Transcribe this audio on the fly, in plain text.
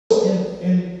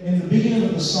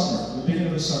the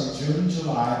summer, June and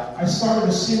July, I started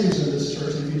a series in this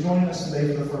church. If you're joining us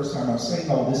today for the first time, I'm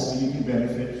saying all this so you can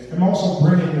benefit. I'm also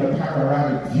bringing a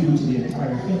panoramic view to the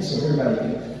entire thing so everybody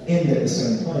can end at the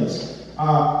same place.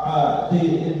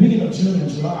 In the beginning of June and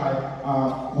July,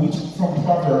 we took from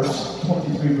Proverbs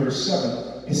 23, verse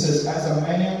 7. It says, as a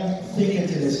man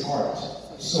thinketh in his heart,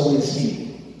 so is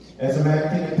he. As a man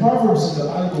thinketh. Proverbs in the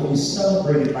Bible is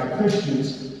celebrated by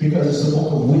Christians because it's the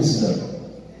book of wisdom.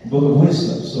 Book of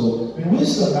wisdom. So, and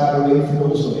wisdom, by the way, for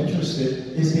those who are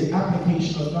interested, is the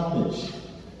application of knowledge.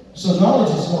 So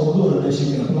knowledge is no good unless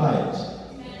you can apply it.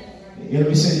 Let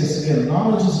me say this again.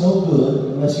 Knowledge is no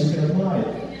good unless you can apply it.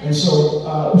 And so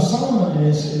Solomon in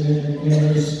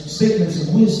his statements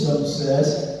of wisdom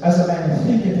says, as a man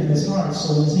thinketh in his heart,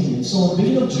 so is he. And so at the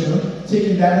beginning of June,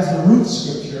 taking that as the root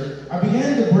scripture, I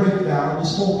began to break down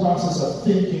this whole process of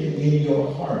thinking in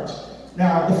your heart.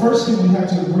 Now, the first thing we have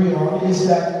to agree on is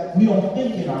that we don't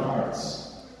think in our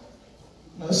hearts.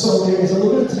 So there is a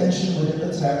little bit of tension within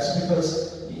the text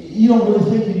because you don't really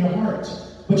think in your heart.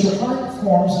 But your heart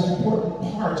forms an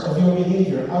important part of your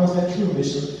behavior. How is that true,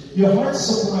 Bishop? Your heart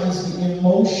supplies the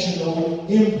emotional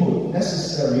input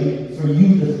necessary for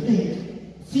you to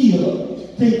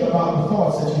think about the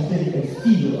thoughts that you think and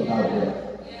feel about them.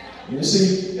 You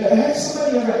see, has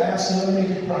somebody ever asked you, let me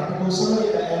make it practical, somebody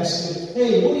ever asked you,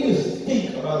 hey, what do you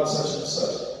think about such and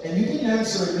such? And you didn't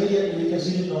answer immediately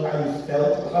because you didn't know how you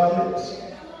felt about it.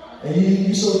 And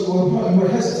you were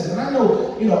hesitant. And I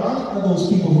know, I'm one of those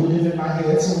people who live in my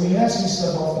head, so when you ask me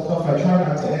stuff off the cuff, I try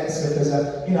not to answer because I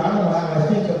don't know how I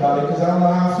think about it because I don't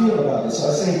know how I feel about it. So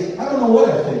I say, I don't know what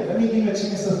I think. Let me give you a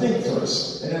chance to think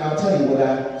first. And then I'll tell you what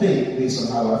I think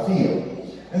based on how I feel.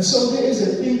 And so there is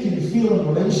a thinking, feeling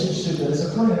relationship that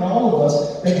is occurring in all of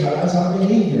us that guides our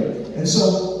behavior. And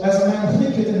so, as a man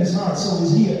thinketh in his heart, so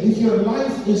is he. If your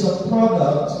life is a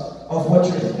product of what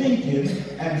you're thinking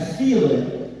and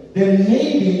feeling, then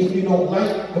maybe if you don't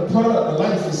like the product the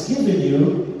life is giving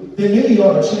you, then maybe you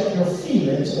ought to check your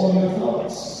feelings or your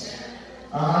thoughts.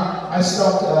 I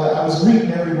was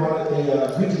greeting everyone at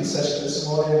the greeting session this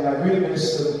morning, and I greeted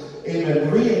Minister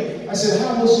Marie. I said,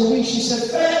 how was your week? She said,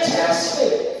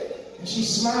 fantastic. And she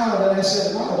smiled, and I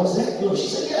said, wow, was that good? She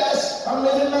said, yes, I'm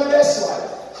living my best life.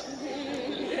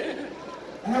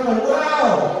 And I went,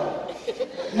 wow.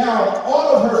 Now,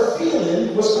 all of her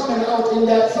feeling was coming out in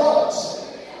that thought.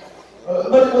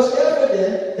 But it was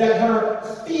evident that her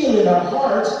feeling, her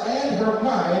heart, and her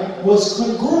mind was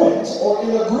congruent or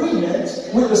in agreement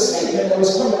with the statement that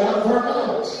was coming out of her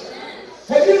mouth.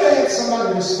 Have you ever had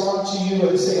somebody respond to you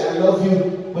and say, I love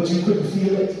you, but you couldn't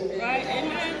feel it? Right,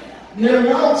 amen. Their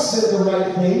mouth said the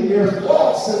right thing, their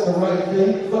thoughts said the right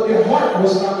thing, but their heart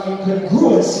was not in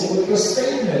congruency with the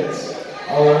statement.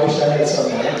 Oh, I wish I had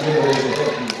something.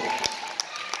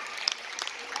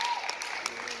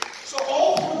 So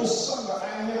all through the summer, I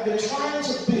have been trying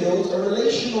to build a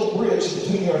relational bridge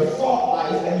between your thought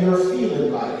life and your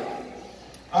feeling life.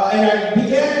 And I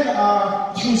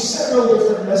began through several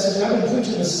different messages. I've been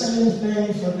preaching the same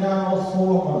thing for now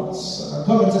 4 months. I'm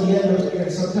coming to the end of the year in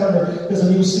September. There's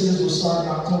a new series we'll start in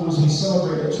October as we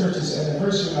celebrate the church's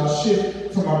anniversary. And I'll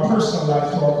shift from our personal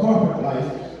life to our corporate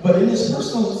life. But in this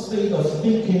personal state of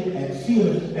thinking and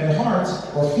feeling and heart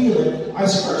or feeling, I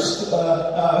first,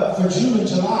 for June and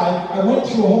July, I went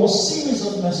through a whole series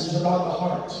of messages about the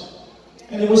heart.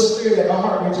 And it was clear that the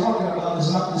heart we're talking about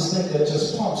is not this thing that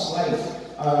just pumps life.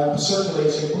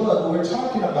 Circulates your blood. We're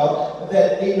talking about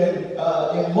that even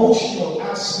emotional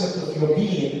aspect of your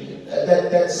being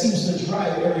that seems to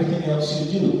drive everything else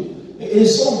you do. It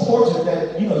is so important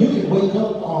that you can wake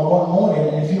up one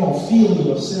morning and if you don't feel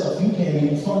yourself, you can't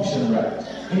even function right.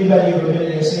 Anybody ever been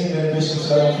there and say, "Man, Bishop,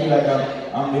 so I don't feel like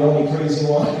I'm the only crazy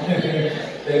one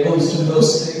that goes through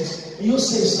those things." And you'll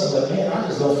say something like, "Man, I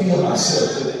just don't feel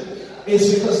myself today."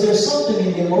 It's because there's something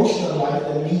in the emotional life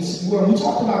that needs to be worked. We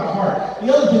talked about heart.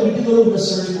 The other thing, we did a little bit of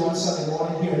surgery one Sunday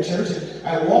morning here in church, and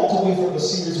I walked away from the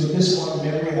series with this one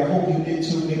memory, and I hope you did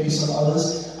too, maybe some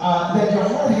others, that your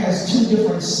heart has two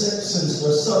different sections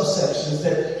or subsections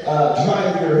that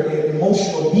drive your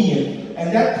emotional being.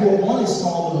 And that one is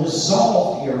called the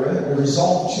resolve area, the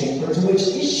resolve chamber, to which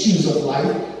issues of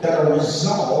life that are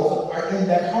resolved are in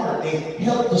that heart. They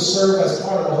help to serve as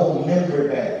part of the whole memory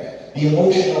bag. The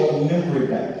emotional memory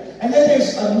bank. And then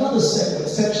there's another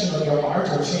section of your heart,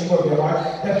 or chamber of your heart,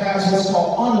 that has what's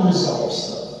called unresolved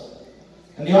stuff.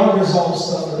 And the unresolved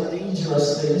stuff are the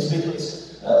dangerous things because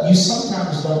you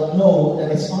sometimes don't know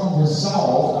that it's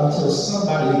unresolved until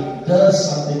somebody does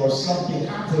something or something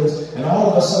happens, and all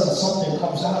of a sudden something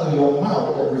comes out of your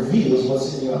mouth that reveals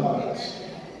what's in your heart.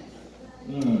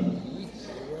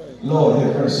 Lord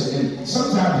have mercy. And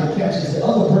sometimes it catches the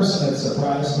other person at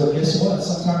surprise, but guess what?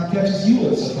 Sometimes it catches you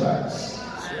at surprise.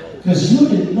 Because you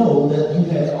didn't know that you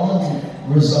had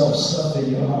unresolved stuff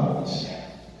in your heart.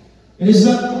 It is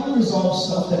that unresolved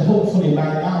stuff that hopefully by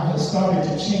now has started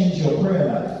to change your prayer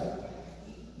life.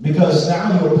 Because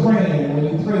now you're praying, and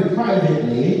when you pray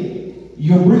privately,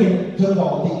 you're bringing to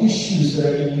God the issues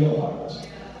that are in your heart.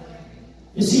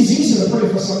 It's easy to pray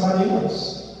for somebody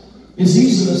else. It's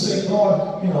easy to say,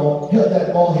 God, help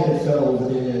that bald-headed fellow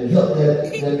over there, help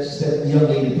that young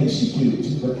lady thinks she's cute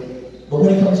too. But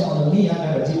when it comes on to me, I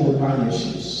got to deal with my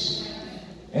issues.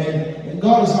 And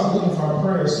God is not looking for our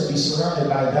prayers to be surrounded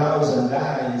by thous and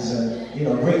thys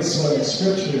and great swelling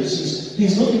scriptures.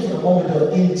 He's looking for a moment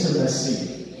of intimacy.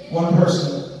 One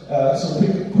person so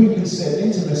quickly said,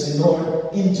 intimacy,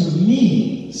 Lord, into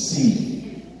me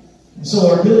see. And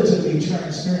so our ability to be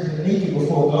transparent and naked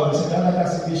before God is, God, I got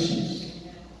some issues.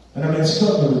 And I've been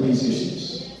struggling with these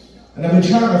issues. And I've been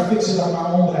trying to fix it on my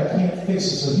own, but I can't fix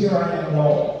it. So here I am,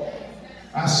 Lord.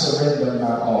 I surrender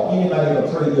my all. Anybody ever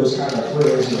pray those kind of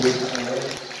prayers in this kind of way?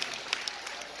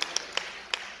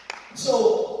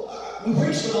 So we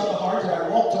preached without the heart, and I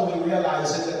walked away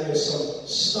realizing that there's some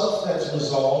stuff that's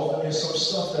resolved, and there's some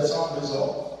stuff that's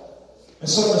unresolved. And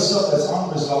some of the stuff that's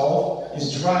unresolved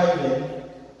is driving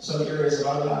some areas of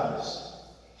our lives.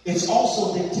 It's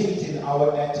also dictating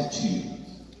our attitude.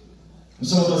 And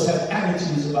some of us have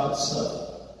attitudes about stuff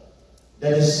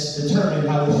that is determining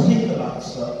how we think about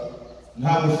stuff and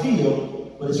how we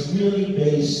feel, but it's really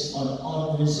based on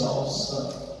unresolved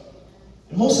stuff.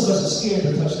 And most of us are scared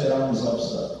to touch that unresolved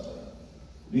stuff.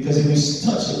 Because if we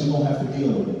touch it, we won't have to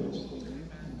deal with it.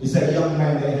 It's that young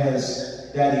man that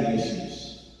has daddy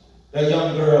issues. That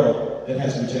young girl that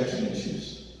has rejection issues.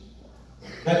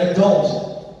 That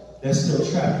adult that's still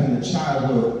trapped in the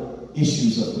childhood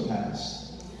issues of the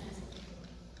past.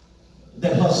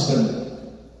 That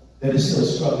husband that is still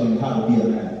struggling how to be a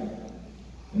man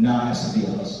and now has to be a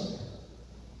husband.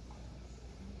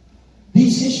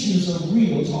 These issues are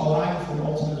real to our life and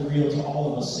ultimately real to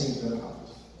all of us saved and out.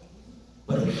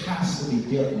 But it has to be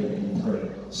dealt with in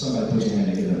prayer. Somebody put your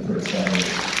hand together and pray.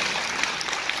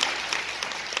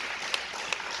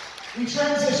 We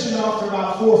transitioned after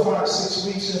about 4, 5, 6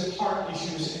 weeks of heart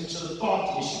issues into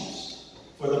thought issues.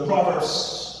 For the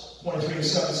Proverbs 23:7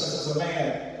 says, as a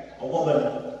man, a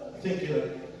woman,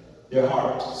 thinking their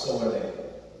heart, so are they.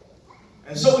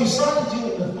 And so we started to deal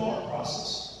with the thought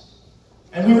process.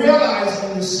 And we realized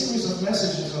in this series of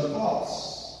messages on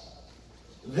thoughts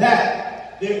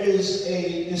that there is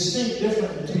a distinct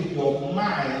difference between your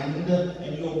mind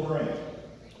and your brain.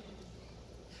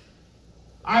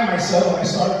 I myself, when I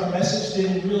started the message,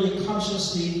 didn't really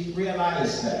consciously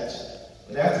realize that.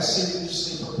 But after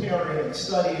seriously preparing and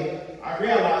studying, I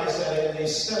realized that in a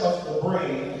stem of the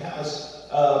brain has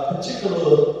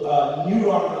particular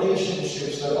neuron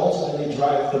relationships that ultimately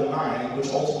drive the mind, which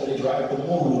ultimately drive the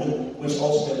mood, which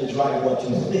ultimately drive what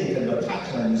you think and the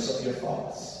patterns of your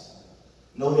thoughts.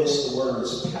 Notice the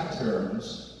words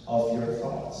patterns of your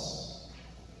thoughts.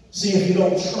 See, if you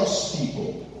don't trust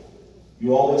people,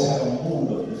 you always have a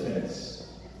mood of defense.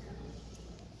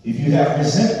 If you have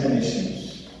resentment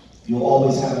issues, you'll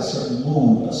always have a certain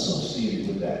mood associated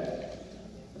with that.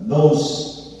 And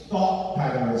those thought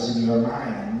patterns in your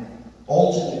mind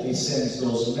ultimately sends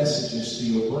those messages to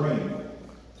your brain.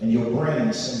 And your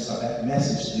brain sends out that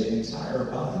message to the entire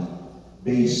body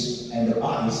and the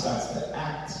body starts to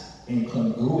act in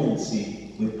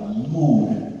congruency with a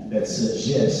mood that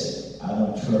suggests, I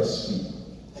don't trust people.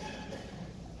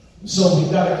 So we've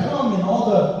got to come in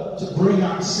order to bring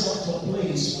ourselves to a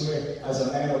place where, as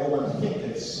a man or woman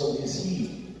thinketh, so is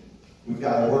he. We've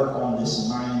got to work on this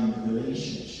mind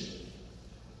relationship.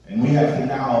 And we have to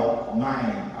now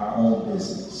mind our own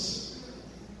business.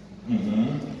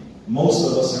 Most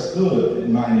of us are good at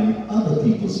minding other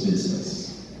people's business.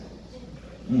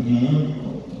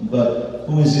 But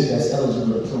who is it that's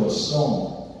eligible to throw a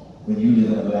stone when you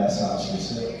live in a glass house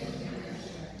yourself?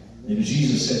 And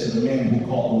Jesus said to the man who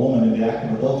caught the woman in the act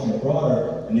of adultery and brought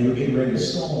her, and they were getting ready to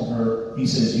stone her, he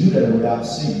says, you that are without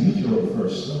sin, you throw the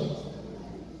first stone.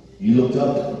 You looked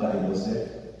up, nobody was there.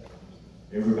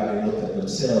 Everybody looked at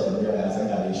themselves and realized I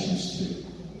got issues too.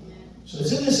 So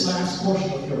it's in this last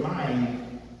portion of your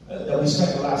mind that we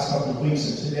spent the last couple of weeks,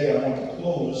 and today I want to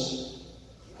close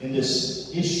in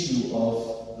this issue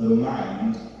of the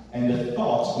mind and the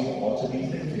thoughts we ought to be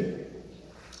thinking.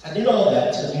 I did all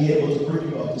that to be able to bring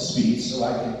you up to speed so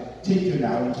I can take you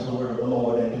now into the word of the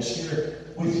Lord and to share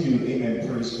with you, amen,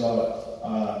 praise God.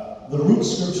 The root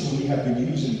scripture we have been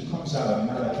using comes out of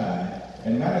Malachi.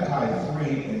 And Malachi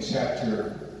 3 in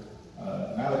chapter,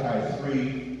 Malachi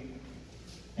 3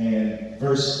 And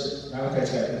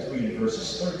Malachi chapter 3 and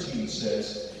verses 13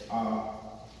 says,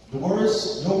 your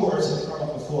words have come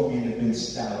up before me and have been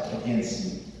stout against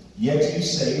me. Yet you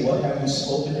say, what have you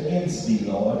spoken against thee,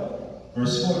 Lord?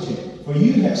 Verse 14, for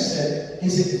you have said,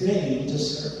 is it vain to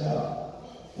serve God?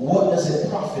 What does it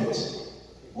profit?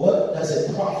 What does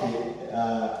it profit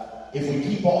if we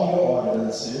keep all your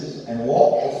ordinances and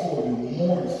walk before you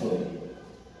mournfully?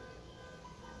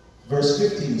 Verse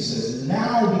 15 says,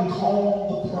 now we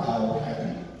call the proud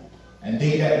happy, and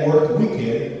they that work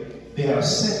wicked, they are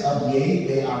set up, yea,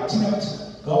 they are tempted,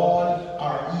 God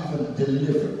are even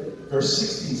delivered. Verse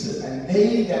 16 says, and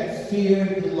they that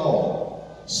feared the Lord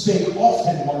spake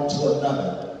often one to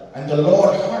another, and the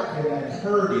Lord hearkened and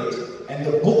heard it, and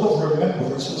the book of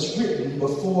remembrance was written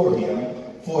before him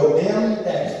for them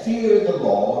that fear the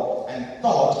Lord and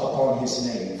thought upon his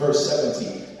name. Verse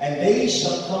 17, and they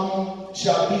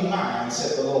shall be mine,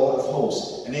 said the Lord of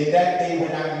hosts. And in that day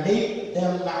when I make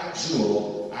them like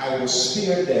jewel, I will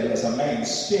spare them as a man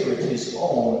spareth his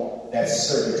own that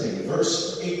serveth him.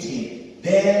 Verse 18,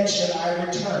 then shall I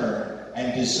return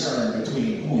and discern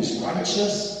between who is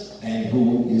righteous and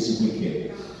who is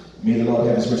wicked. May the Lord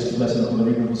have his richest blessing upon the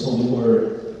reading of his holy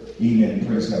word. Amen.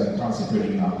 Praise God, and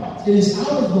consecrating our hearts. It is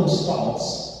out of those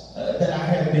thoughts that I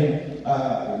have been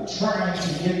trying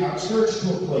to get our church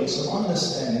to a place of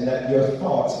understanding that your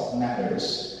thoughts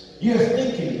matters. Your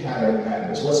thinking pattern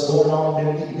matters. What's going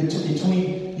on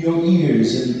between your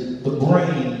ears and the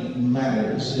brain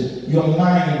matters. Your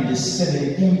mind is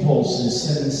sending impulses,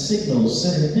 sending signals,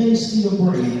 sending things to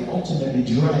your brain, and ultimately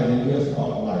driving your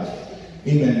thought life.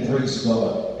 Amen. Praise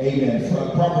God. Amen.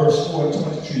 Proverbs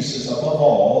 4:23 says, above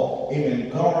all, amen,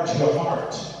 guard your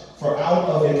heart, for out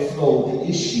of it flow the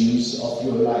issues of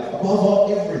your life. Above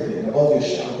all, everything, above your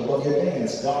shout, above your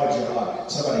dance, guard your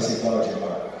heart. Somebody say, guard your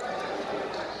heart.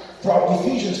 From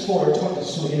Ephesians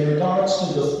 4:22, in regards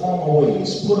to the former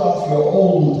ways, put off your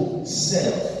old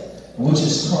self, which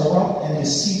is corrupt and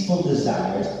deceitful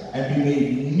desires, and be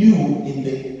made new in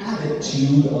the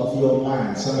attitude of your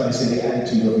mind. Somebody say the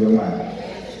attitude of your mind.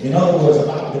 In other words,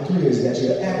 about the clear is that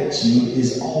your attitude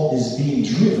is being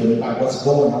driven by what's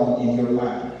going on in your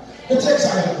mind. The text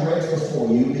I have read before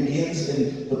you begins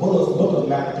in the book of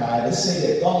Malachi to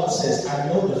say that God says, I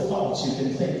know the thoughts you've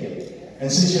been thinking.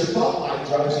 And since your thought life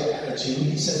drives your attitude,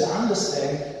 he says, I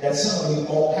understand that some of you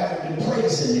haven't been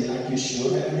praising me like you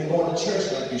should, haven't been going to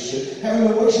church like you should, haven't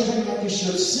been worshiping like you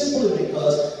should, simply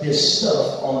because there's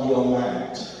stuff on your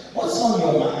mind. What's on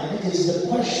your mind is the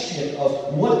question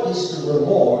of what is the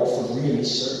reward for really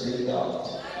serving God?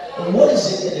 And what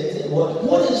is it?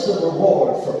 What is the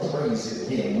reward for praising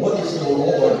him? What is the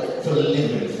reward for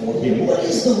living for him? What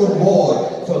is the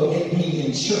reward for being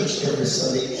in church every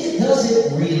Sunday? It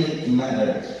doesn't really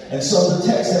matter. And so the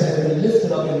text that has been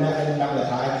lifted up in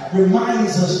Malachi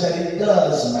reminds us that it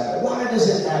does matter. Why does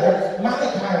it matter?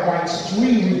 Malachi writes 3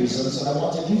 reasons, and I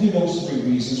want to give you those 3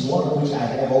 reasons, one of which I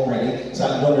have already, so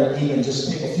I'm going to even just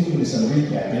take a few minutes and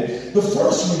recap it. The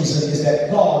first reason is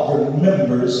that God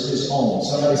remembers his own.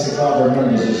 Somebody say, God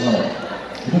remembers his own.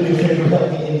 Do me a favor,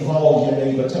 help me involve your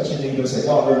neighbor, touch your neighbor, and say,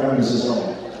 God remembers his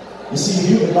own. You see, if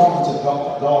you belong to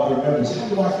God, God remembers. How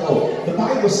do I know? The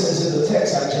Bible says in the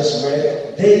text I just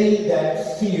read, they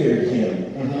that feared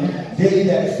him. They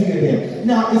that feared him.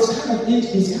 Now, it's kind of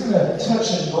touch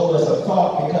and go as a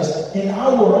thought, because in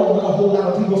our world, a whole lot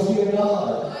of people fear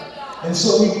God. And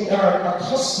so we are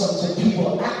accustomed to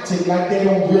people acting like they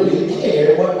don't really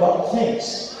care what God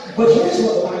thinks. But here's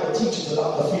what the Bible teaches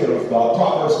about the fear of God.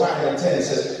 Proverbs 9:10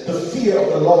 says, the fear of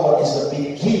the Lord is the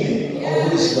beginning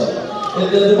of wisdom.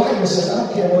 The Bible says, I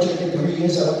don't care what your degree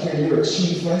is, I don't care your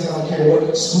achievements, I don't care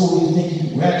what school you think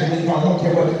you graduated from, I don't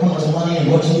care how much money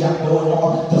and what you got going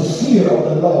on. The fear of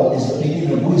the Lord is the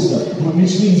beginning of wisdom,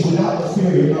 which means without the fear,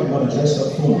 you're not going to dress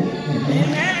up fool.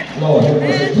 Lord, have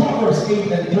mercy. Proverbs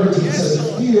 8:13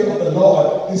 says, the fear of the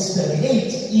Lord is to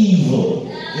hate evil.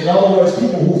 In other words,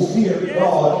 people who fear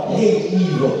God hate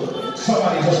evil.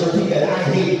 Somebody just repeat that, I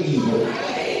hate evil.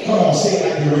 Come on, say it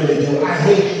like you really do. I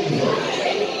hate evil.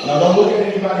 Now don't look at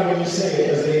anybody when you say it,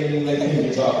 because they didn't think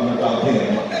you're talking about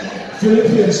them.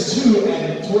 Philippians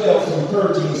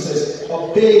 2:12-13 says,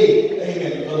 obey,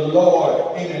 amen, the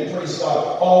Lord, amen, praise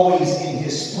God, always in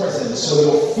his presence. So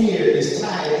your fear is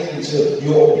tied into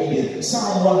your obedience.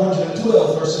 Psalm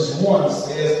 112 verses 1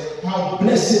 says, how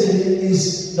blessed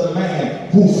is the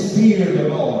man who feared the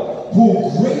Lord,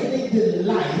 who greatly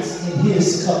delights in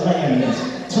his commandments.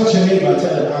 Touch your neighbor and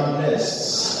tell him, I'm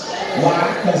blessed.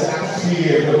 Why? Because I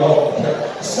fear the Lord.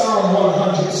 Psalm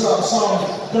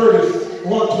 30,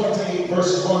 128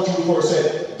 verses 1-4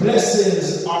 said,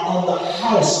 blessings are on the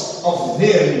house of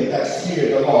them that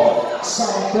fear the Lord.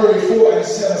 Psalm 34:7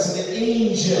 says, the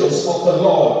angels of the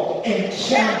Lord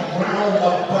encamp round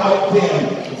about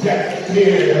them that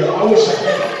fear the Lord. I wish I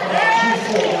had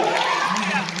about 3, 4.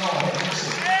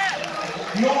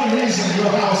 The only reason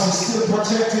your house is still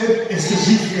protected is because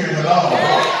you fear the Lord.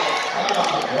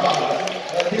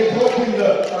 They broke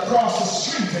across the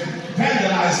street and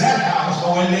vandalized that house,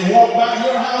 but when they walked by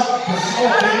your house, the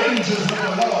angels of the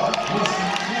Lord was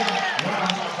encamped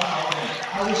round about them.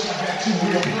 I wish I had 2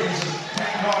 real praises.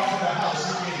 Thank God for the house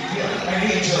of here, and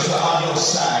angels are on your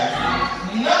side.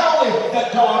 Not only that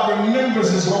God remembers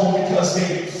his home because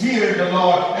they fear the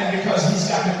Lord and because he's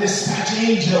got to dispatch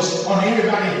angels on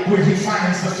everybody where he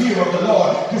finds the fear of the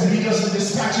Lord. Because if he doesn't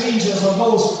dispatch angels on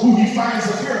those who he finds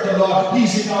the fear of the Lord,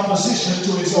 he's in opposition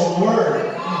to his own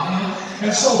word.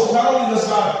 And so not only does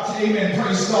God, amen,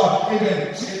 praise God,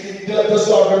 amen, does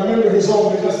God remember his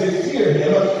own because they fear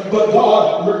him, but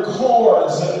God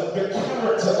records the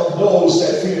character of those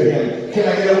that fear him. Can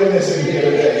I get a witness in here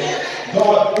today?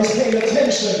 God is paying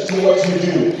attention to what you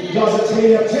do. God is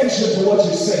paying attention to what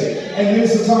you say. And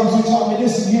Minister Thomas, you taught me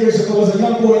this years ago as a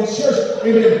young boy in church.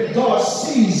 Amen. God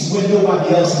sees when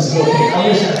nobody else is looking. I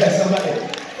wish I had somebody.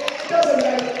 It doesn't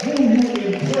matter who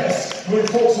you impress when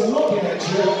folks are looking at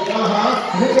you.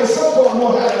 Because some folks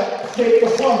know how to fake the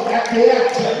funk, act the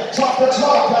actor, talk the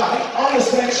talk,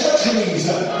 understand churchanese.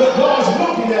 But God's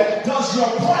looking at, does your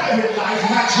private life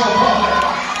match your public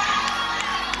life?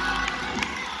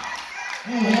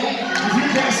 If you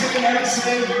can't say that and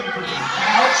say,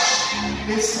 ouch,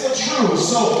 it's still true.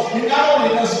 So not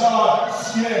only does God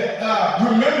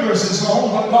remembers his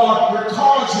own, but God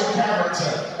records your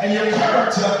character. And your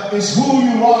character is who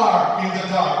you are in the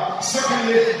dark.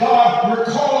 Secondly, God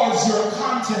records your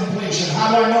contemplation.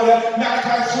 How do I know that?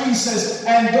 Malachi 3 says,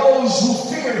 and those who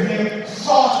fear him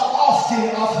thought often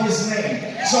of his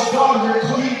name. So God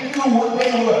knew what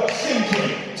they were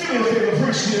thinking. Do me a favor,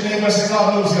 preach to your neighbor and say,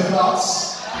 God knows your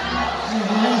thoughts.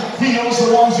 He knows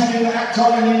the ones you didn't act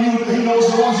on, and he knows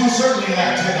the ones you certainly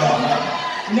acted on.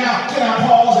 Now, can I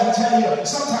pause and tell you,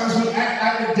 sometimes we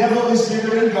act like the devil is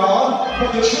bigger than God,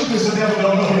 but the truth is the devil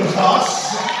don't know your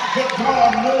thoughts. But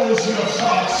God knows your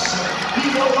thoughts.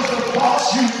 He knows the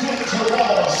thoughts you think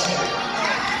towards.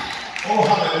 Oh,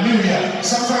 hallelujah.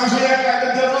 Sometimes we act like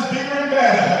the devil's bigger and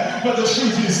better, but the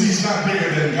truth is he's not bigger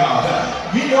than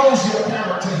God. He knows your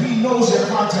character. He knows your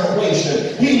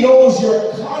contemplation. He knows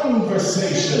your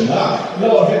conversation.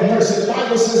 Lord have mercy. The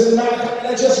Bible says in Malachi,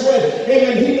 I just read,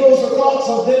 amen, he knows the thoughts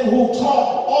of them who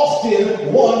talk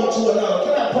often one to another.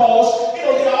 Can I pause?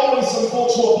 There are always some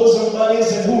folks who are bosom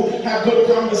buddies and who have good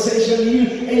conversation.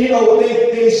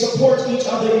 They support each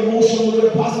other emotionally,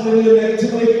 positively or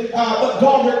negatively. But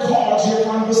God records your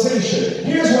conversation.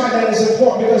 Here's why that is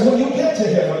important. Because when you get to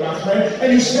heaven, my friend,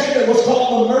 and you stand at what's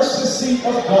called the mercy seat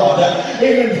of God,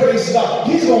 amen, praise God,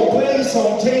 he's going to play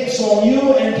some tapes on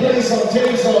you and play some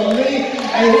tapes on me.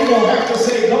 And we're going to have to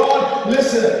say, God,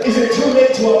 listen, is it too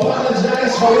late to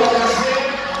apologize for what I said?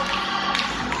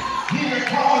 He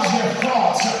records your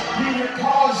thoughts. He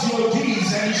records your deeds.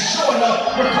 And he's showing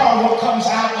up, record what comes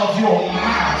out of your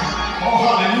mouth. Oh,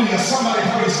 hallelujah. Somebody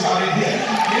praise God in here.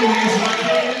 It is like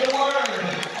in the word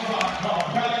about God.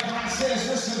 Malachi says,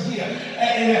 listen here.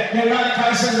 And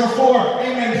Malachi says before,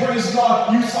 amen, praise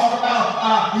God, you talk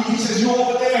about, he says, you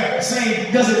over there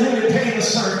saying, does it really pay to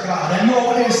serve God? And you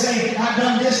over there saying, I've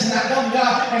done this and I've done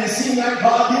that, and it seemed like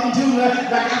God didn't do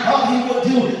that like I thought he would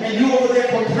do. And you over there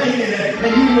complaining,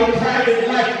 and you your private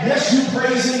life, yes, you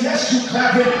praising, yes, you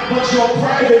clapping, but your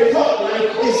private thought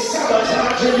life is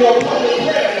sabotaging your public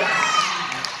prayer life.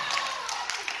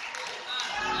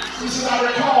 He said, I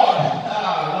record,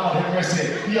 Lord have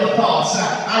mercy, your thoughts.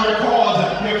 I record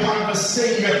your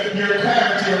conversation, your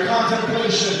character, your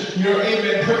contemplation, your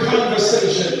amen, your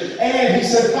conversation. And he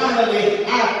said, finally,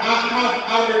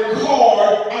 I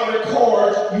record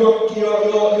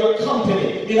your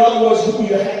company. In other words, who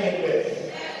you're hanging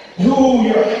with. Who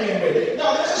you're hanging with.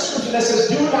 Now, there's a scripture that says,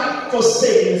 do not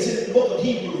forsake, it's in the book of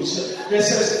Hebrews, that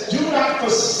says, do not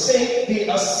forsake the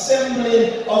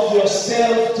assembling of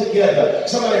yourself together.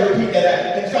 Somebody repeat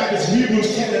that. In fact, it's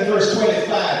Hebrews 10 and verse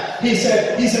 25. He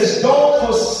says, don't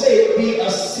forsake the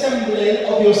assembling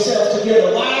of yourself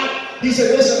together. Why? He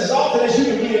said, listen, as often as you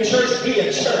can be in church, be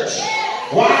in church.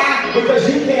 Why? Because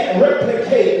you can't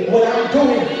replicate what I'm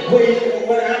doing.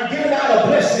 When I'm giving out a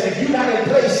blessing, if you're not in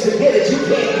place to get it, you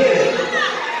can't get it.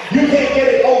 You can't get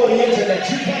it over the internet.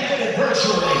 You can't get it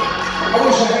virtually. I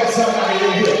wish I had somebody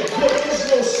in here. There is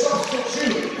no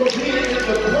substitute for being in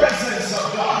the presence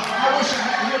of God. I wish I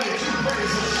had really 2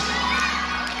 praises.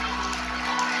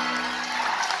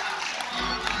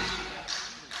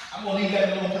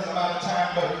 because I'm out of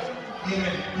time, but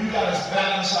you got to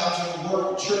balance out your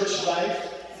work church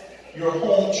life, your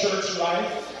home church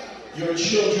life, your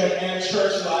children and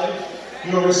church life,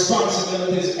 your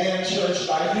responsibilities and church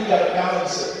life. You got to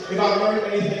balance it. If I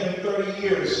learned anything in 30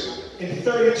 years, in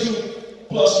 32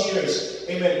 plus years,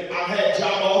 amen, I've had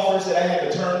job offers that I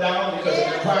had to turn down because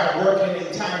it required working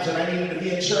in times when I needed to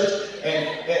be in church.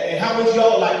 And how would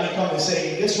y'all like me come and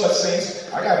say, guess what,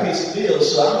 saints? I got to pay some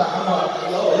bills, so I'm not,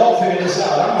 y'all figure this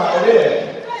out. I'm not there.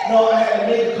 No, I had to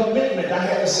make a commitment. I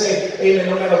had to say, amen,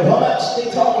 no matter what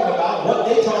they're talking about, what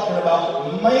they're talking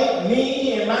about,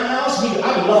 me and my house,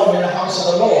 I belong in the house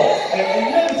of the Lord.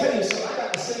 And let me tell you something, I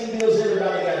got the same bills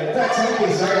everybody got. In fact, some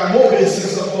cases, I got more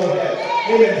business than some that.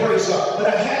 Amen, praise God. But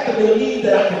I had to believe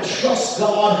that I can trust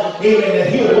God, amen,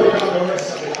 that He'll work out the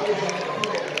rest of it. I was on the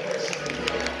prayer the rest of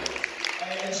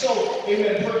it. And so,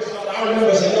 amen, praise God. I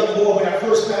remember as a young boy when I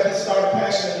first started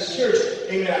pastoring this church,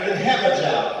 amen, I didn't have a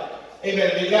job.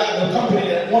 Amen. They got the company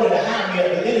that wanted to hire me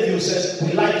at the interview says,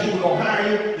 we like you, we're going to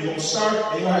hire you, you're going to start,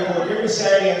 and you're going to have to work every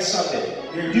Saturday and Sunday.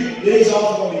 Your days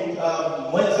off are going to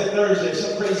be Wednesday, Thursday,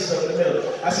 some crazy stuff in the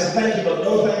middle. I said, thank you, but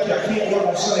no thank you. I can't work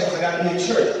on Sunday because I got to be in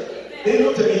church. They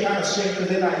looked at me kind of strange because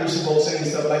they're not used to both saying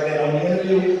stuff like that on the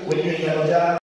interview when you ain't got no job.